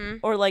 Mm-hmm.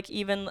 Or, like,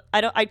 even,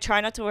 I try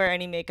not to wear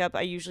any makeup.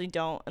 I usually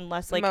don't,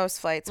 unless, like.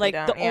 Most flights like, we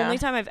don't, the only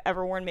time I've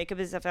ever worn makeup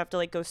is if I have to,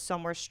 like, go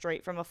somewhere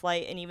straight from a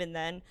flight. And even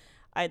then,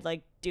 I'd,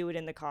 like, do it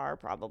in the car,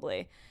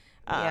 probably.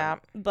 Yeah.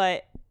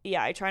 But,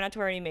 yeah, I try not to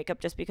wear any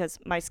makeup just because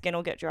my skin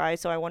will get dry.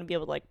 So I want to be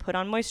able to, like, put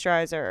on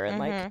moisturizer and,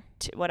 like,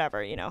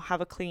 whatever, have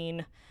a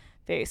clean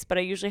face. But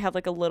I usually have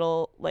like a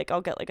little, like,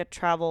 I'll get like a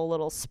travel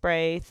little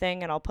spray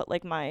thing and I'll put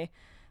like my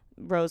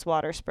rose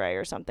water spray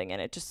or something in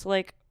it just to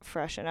like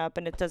freshen up,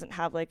 and it doesn't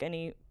have like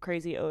any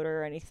crazy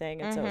odor or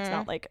anything, and so it's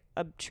not like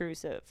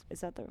obtrusive.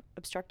 Is that the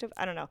obstructive?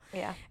 I don't know.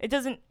 Yeah. It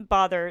doesn't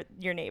bother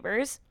your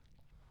neighbors.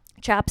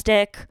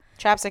 Chapstick,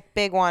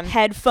 big one.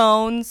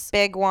 Headphones,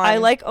 big one. I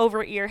like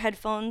over-ear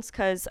headphones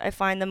because I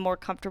find them more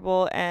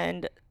comfortable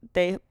and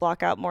they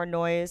block out more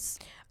noise.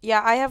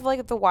 Yeah, I have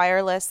like the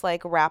wireless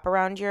like wrap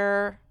around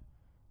your,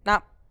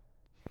 not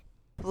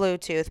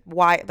Bluetooth,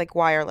 like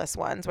wireless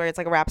ones where it's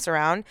like wraps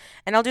around,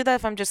 and I'll do that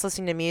if I'm just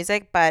listening to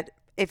music. But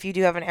if you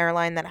do have an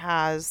airline that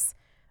has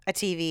a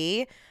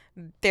TV,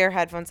 their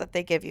headphones that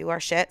they give you are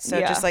shit. So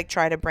just like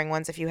try to bring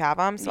ones if you have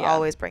them. So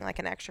always bring like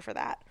an extra for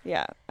that.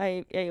 Yeah,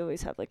 I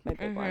always have like my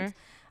big ones.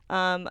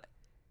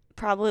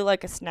 Probably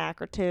like a snack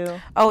or two.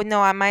 Oh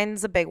no,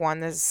 mine's a big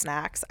one. There's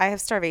snacks. I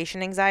have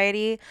starvation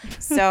anxiety,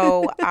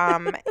 so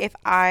if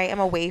I am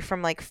away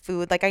from like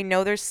food, like I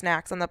know there's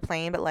snacks on the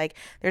plane, but like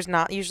there's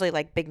not usually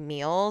like big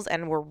meals,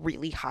 and we're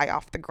really high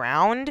off the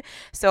ground.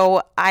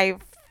 So I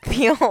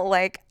feel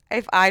like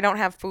if I don't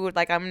have food,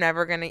 like I'm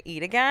never gonna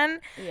eat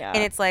again. Yeah,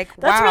 and it's like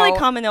that's really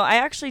common though. I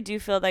actually do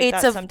feel like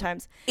that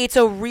sometimes. It's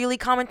a really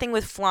common thing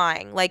with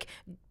flying, like.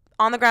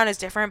 On the ground is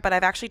different, but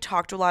I've actually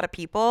talked to a lot of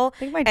people. I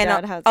think my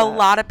dad has a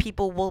lot of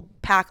people will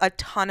pack a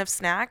ton of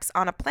snacks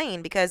on a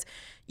plane because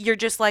you're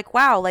just like,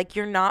 wow, like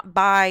you're not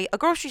by a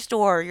grocery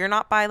store, you're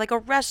not by like a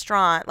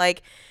restaurant,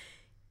 like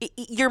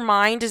your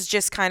mind is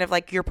just kind of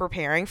like you're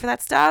preparing for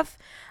that stuff.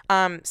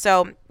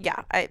 So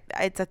yeah,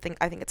 it's a thing.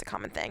 I think it's a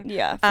common thing.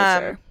 Yeah,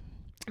 for sure.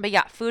 But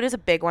yeah, food is a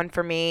big one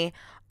for me.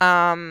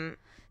 Sometimes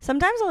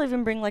I'll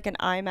even bring like an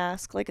eye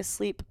mask, like a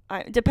sleep,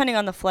 depending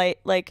on the flight,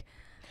 like.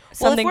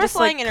 Well, if we're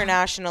flying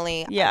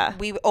internationally, yeah,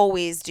 we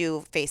always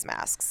do face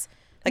masks.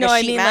 Like no, a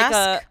sheet mask?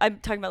 like I'm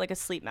talking about like a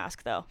sleep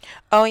mask though.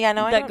 Oh yeah,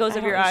 no, that goes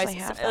over your eyes.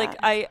 Like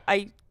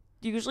I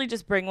usually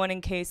just bring one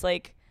in case,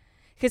 like,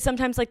 because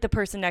sometimes like the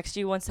person next to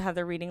you wants to have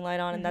their reading light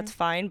on, and that's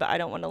fine. But I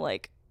don't want to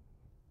like,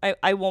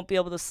 I won't be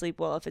able to sleep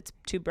well if it's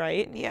too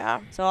bright.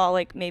 Yeah. So I'll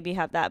like maybe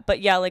have that.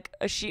 But yeah, like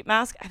a sheet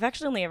mask. I've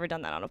actually only ever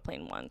done that on a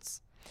plane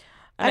once,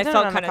 and I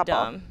felt kind of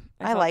dumb.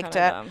 I liked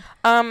it.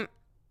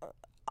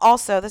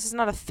 Also, this is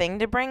not a thing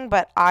to bring,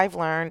 but I've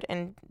learned,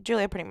 and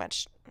Julia pretty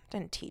much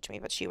didn't teach me,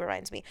 but she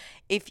reminds me,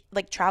 if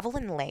like travel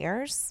in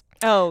layers.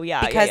 Oh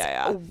yeah, because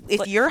if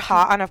like, you're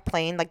hot on a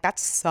plane, like that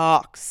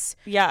sucks.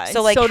 Yeah,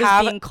 so like so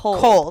have being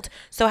cold.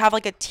 So have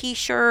like a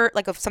t-shirt,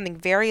 like of something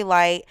very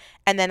light,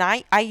 and then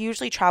I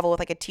usually travel with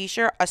like a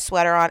t-shirt, a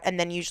sweater on, and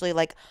then usually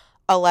like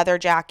a leather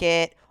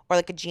jacket or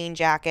like a jean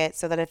jacket,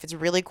 so that if it's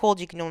really cold,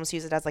 you can almost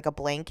use it as like a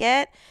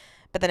blanket.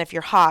 But then if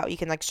you're hot, you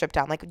can like strip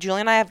down. Like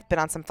Julie and I have been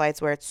on some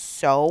flights where it's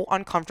so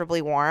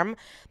uncomfortably warm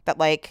that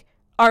like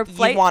our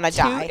flight you want to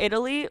die.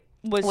 Italy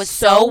was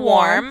so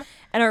warm.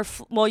 And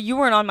well, you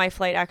weren't on my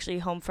flight actually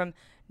home from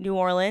New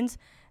Orleans.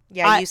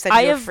 Yeah, you said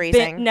you were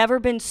freezing. I've never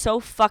been so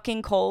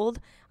fucking cold.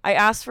 I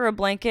asked for a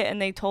blanket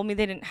and they told me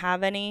they didn't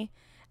have any,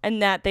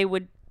 and that they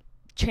would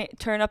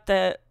turn up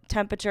the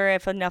temperature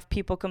if enough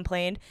people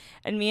complained.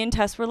 And me and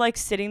Tess were like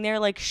sitting there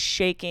like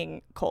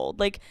shaking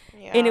cold, like,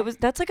 and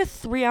that's like a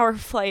 3-hour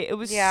flight. It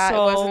was it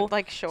wasn't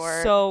like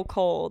short, so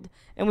cold,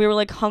 and we were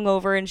like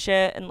hungover and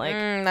shit, and like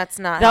that's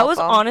not that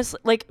helpful. Was honestly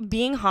like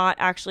being hot.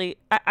 Actually,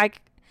 I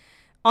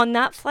on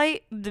that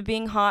flight, the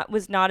being hot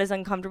was not as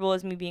uncomfortable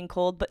as me being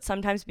cold, but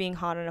sometimes being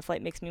hot on a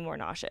flight makes me more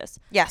nauseous.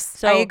 Yes,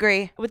 so I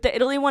agree. With the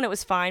Italy one, it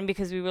was fine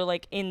because we were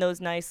like in those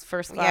nice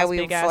first class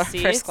big ass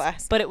seats. First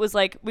class. But it was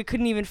like we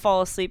couldn't even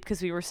fall asleep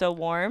because we were so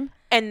warm.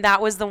 And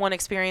that was the one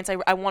experience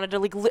I wanted to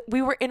like.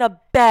 We were in a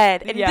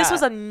bed, and this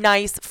was a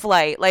nice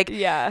flight. Like,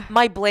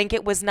 my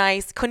blanket was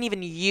nice. Couldn't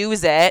even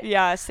use it.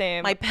 Yeah,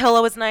 same. My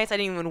pillow was nice. I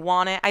didn't even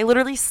want it. I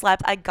literally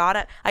slept.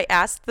 I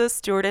asked the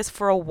stewardess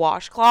for a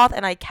washcloth,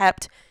 and I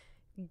kept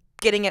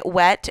getting it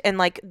wet, and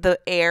like the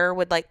air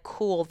would like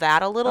cool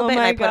that a little bit,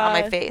 and I put it on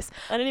my face.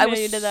 I didn't even know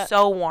you did that.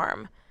 So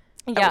warm.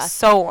 Yeah, it was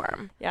so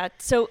warm. Yeah.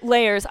 So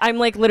layers. I'm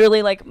like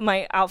literally like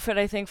my outfit.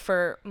 I think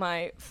for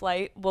my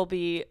flight will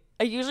be.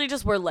 I usually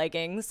just wear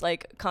leggings,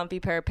 like comfy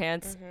pair of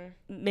pants,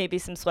 maybe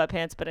some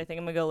sweatpants, but I think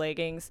I'm gonna go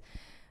leggings.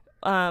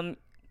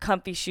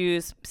 Comfy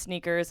shoes,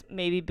 sneakers,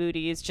 maybe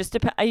booties.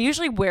 I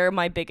usually wear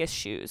my biggest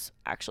shoes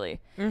actually,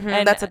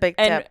 and that's a big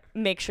tip. And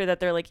make sure that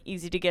they're like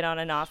easy to get on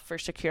and off for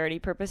security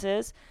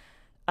purposes.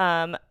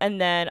 And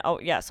then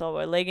so I'll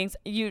wear leggings.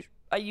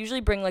 I usually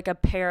bring like a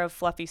pair of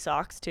fluffy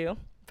socks too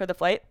for the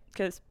flight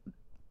because.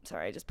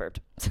 Sorry, I just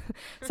burped.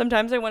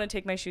 Sometimes I want to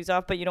take my shoes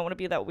off, but you don't want to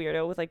be that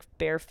weirdo with like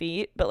bare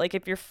feet. But like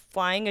if you're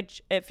flying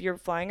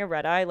a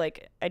red eye,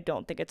 like I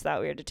don't think it's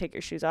that weird to take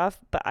your shoes off.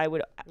 But I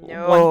would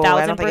 1,000%.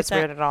 I don't think it's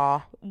weird at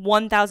all.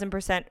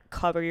 1,000%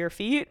 cover your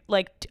feet.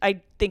 Like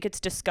I think it's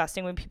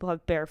disgusting when people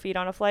have bare feet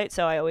on a flight.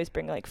 So I always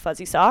bring like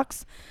fuzzy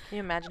socks. Can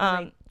you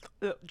imagine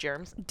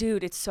germs?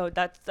 Dude,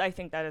 I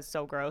think that is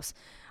so gross.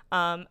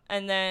 And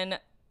then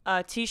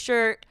a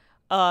t-shirt,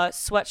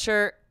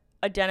 sweatshirt,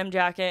 a denim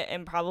jacket,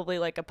 and probably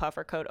like a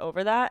puffer coat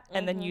over that,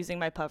 and then using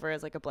my puffer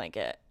as like a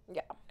blanket.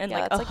 Yeah. And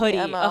like a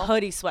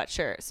hoodie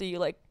sweatshirt. So you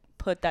like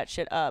put that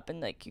shit up and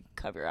like you can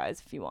cover your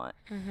eyes if you want.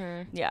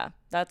 Yeah.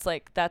 That's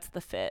the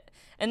fit.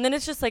 And then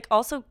it's just like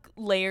also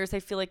layers I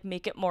feel like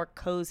make it more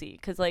cozy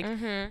because like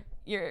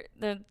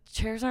the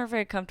chairs aren't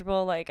very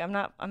comfortable. Like I'm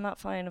not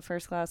flying a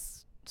first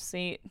class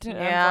seat. I'm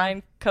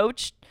flying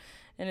coach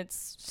and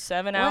it's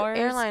 7 hours.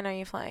 What airline are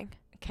you flying?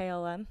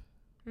 KLM.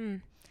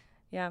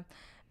 Yeah.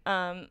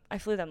 I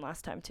flew them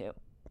last time too.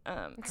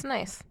 It's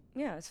nice.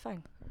 Yeah, it's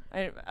fine.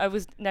 I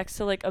was next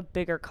to like a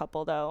bigger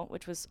couple though,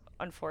 which was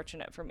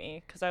unfortunate for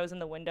me because I was in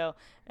the window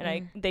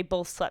and they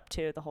both slept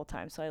too the whole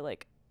time. So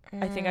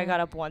I think I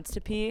got up once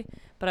to pee,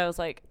 but I was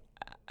like,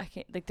 I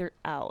can't. Like they're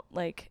out.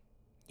 Like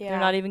they're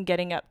not even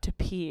getting up to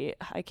pee.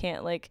 I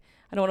can't. Like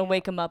I don't want to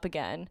wake them up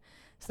again.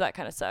 So that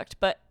kind of sucked.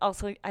 But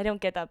also I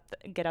don't get up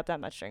that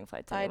much during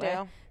flights anyway.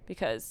 I do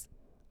because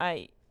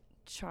I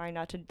try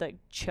not to like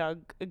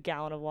chug a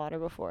gallon of water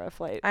before a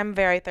flight. I'm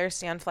very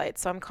thirsty on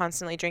flights, so I'm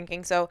constantly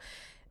drinking. So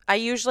I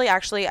used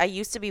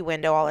to be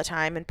window all the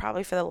time, and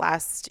probably for the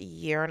last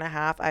year and a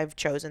half I've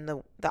chosen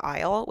the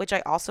aisle, which I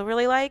also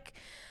really like.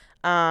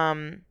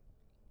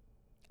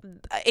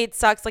 It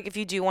sucks like if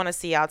you do want to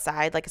see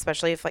outside, like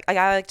especially if like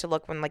I like to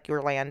look when like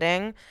you're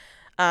landing.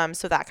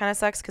 So that kind of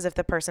sucks because if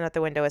the person at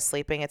the window is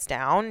sleeping, it's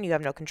down. You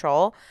have no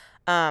control.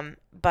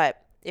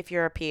 But if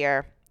you're a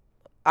peer,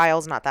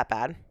 aisle's not that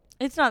bad.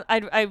 It's not.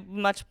 I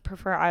much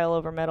prefer aisle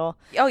over middle.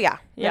 Oh yeah,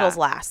 middle's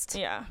last.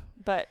 Yeah,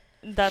 but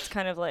that's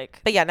kind of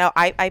like. But yeah, no,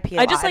 I pee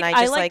a lot.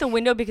 I like the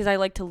window because I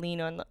like to lean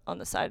on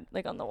the side,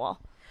 like on the wall.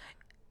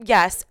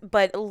 Yes,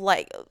 but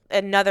like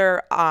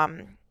another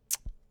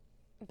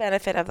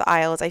benefit of the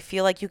aisle is I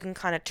feel like you can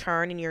kind of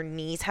turn and your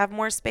knees have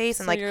more space.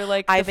 And so like you're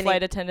like the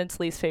flight attendant's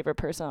least favorite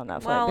person on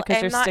that flight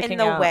because you're sticking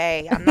out. I'm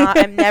not in the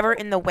way. I'm never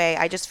in the way.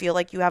 I just feel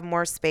like you have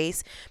more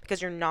space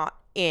because you're not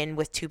in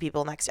with two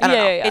people next to you. I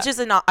don't know. Yeah. It's just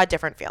a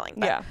different feeling.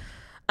 But,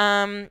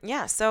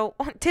 so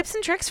tips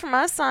and tricks from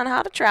us on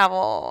how to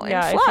travel and fly.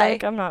 I feel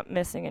like I'm not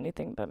missing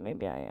anything, but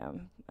maybe I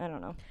am. I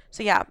don't know.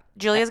 So yeah,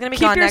 Julia's going to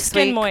be gone next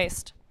week. Keep your skin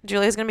moist.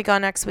 Julia's going to be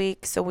gone next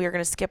week, so we are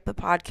going to skip the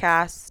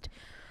podcast.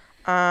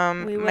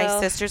 My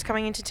sister's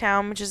coming into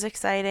town, which is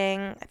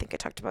exciting. I think I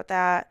talked about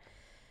that.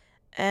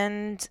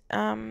 And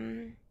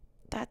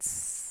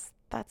that's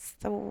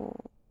the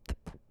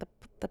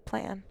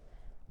plan.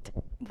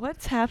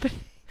 What's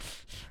happening?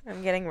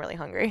 I'm getting really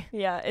hungry.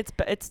 Yeah,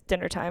 it's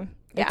dinner time.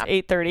 Yeah.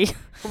 It's 8:30.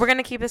 We're going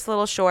to keep this a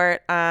little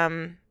short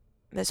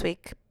this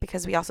week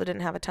because we also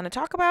didn't have a ton to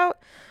talk about.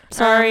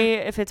 Sorry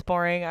if it's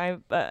boring.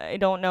 I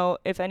don't know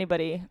if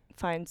anybody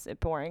finds it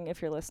boring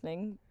if you're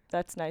listening.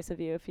 That's nice of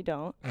you if you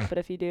don't. But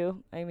if you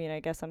do, I mean, I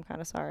guess I'm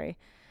kind of sorry.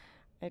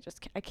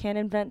 I can't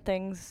invent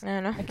things. I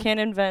know. I can't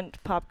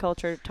invent pop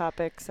culture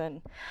topics,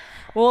 and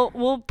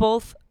we'll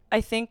both. I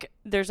think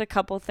there's a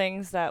couple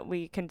things that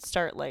we can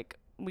start like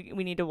we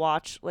need to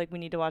watch. Like we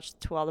need to watch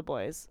To All the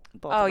Boys.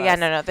 Oh yeah,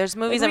 no. There's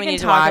movies that we need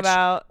to watch.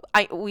 About.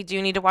 We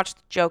do need to watch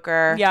The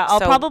Joker. Yeah,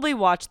 I'll probably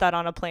watch that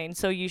on a plane.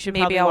 So you should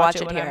maybe probably watch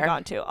it when here. I'm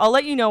gone too. I'll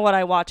let you know what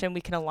I watch and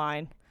we can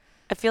align.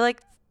 I feel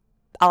like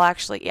I'll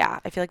actually, I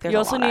feel like there's you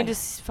also need to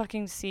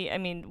fucking see. I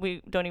mean,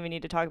 we don't even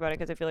need to talk about it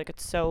because I feel like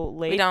it's so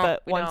late. We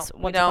don't.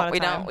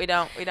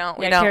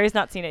 Carrie's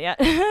not seen it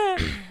yet.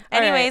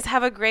 Anyways,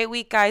 have a great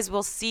week, guys.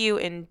 We'll see you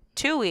in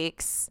 2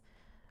 weeks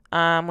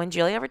when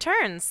Julia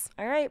returns.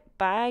 All right.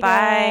 Bye,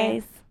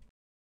 guys.